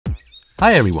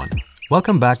Hi everyone,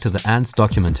 welcome back to the Ants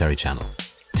documentary channel.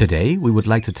 Today we would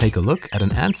like to take a look at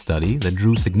an ant study that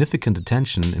drew significant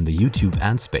attention in the YouTube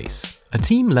ant space. A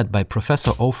team led by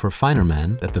Professor Ofer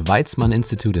Feinerman at the Weizmann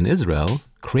Institute in Israel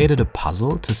created a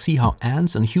puzzle to see how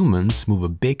ants and humans move a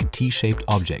big T-shaped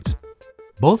object.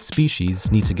 Both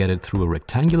species need to get it through a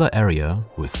rectangular area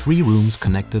with 3 rooms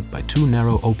connected by 2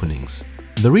 narrow openings.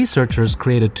 The researchers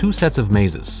created 2 sets of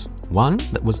mazes, one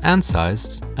that was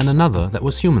ant-sized and another that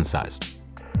was human-sized.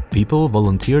 People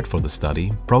volunteered for the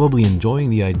study, probably enjoying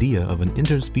the idea of an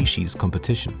interspecies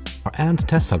competition. Our ant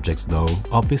test subjects, though,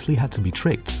 obviously had to be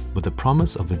tricked with the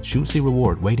promise of a juicy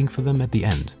reward waiting for them at the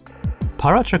end.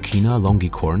 Paratrechina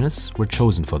longicornis were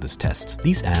chosen for this test.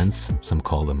 These ants, some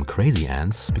call them crazy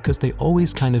ants because they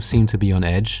always kind of seem to be on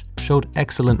edge, showed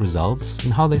excellent results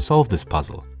in how they solved this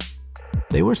puzzle.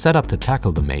 They were set up to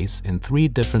tackle the maze in 3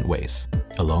 different ways: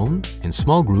 alone, in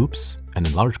small groups, and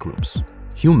in large groups.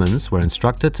 Humans were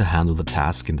instructed to handle the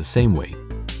task in the same way.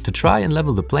 To try and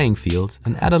level the playing field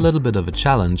and add a little bit of a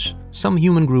challenge, some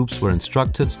human groups were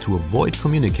instructed to avoid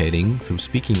communicating through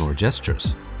speaking or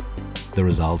gestures. The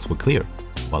results were clear.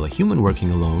 While a human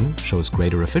working alone shows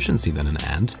greater efficiency than an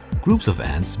ant, groups of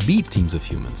ants beat teams of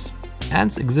humans.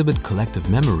 Ants exhibit collective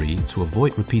memory to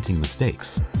avoid repeating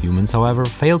mistakes. Humans, however,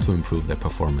 fail to improve their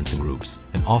performance in groups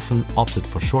and often opted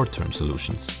for short-term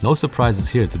solutions. No surprises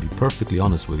here, to be perfectly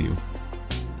honest with you.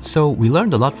 So we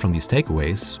learned a lot from these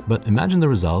takeaways, but imagine the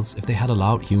results if they had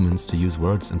allowed humans to use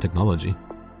words and technology.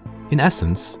 In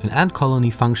essence, an ant colony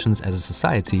functions as a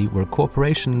society where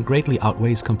cooperation greatly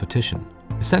outweighs competition,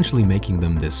 essentially making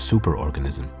them this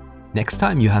superorganism. Next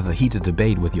time you have a heated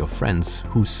debate with your friends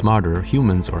who's smarter,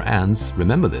 humans or ants,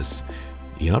 remember this.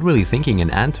 You're not really thinking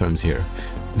in ant terms here.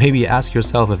 Maybe ask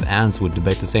yourself if ants would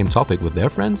debate the same topic with their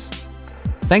friends?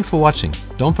 Thanks for watching.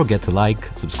 Don't forget to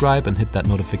like, subscribe and hit that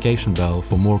notification bell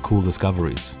for more cool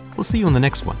discoveries. We'll see you in the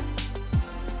next one.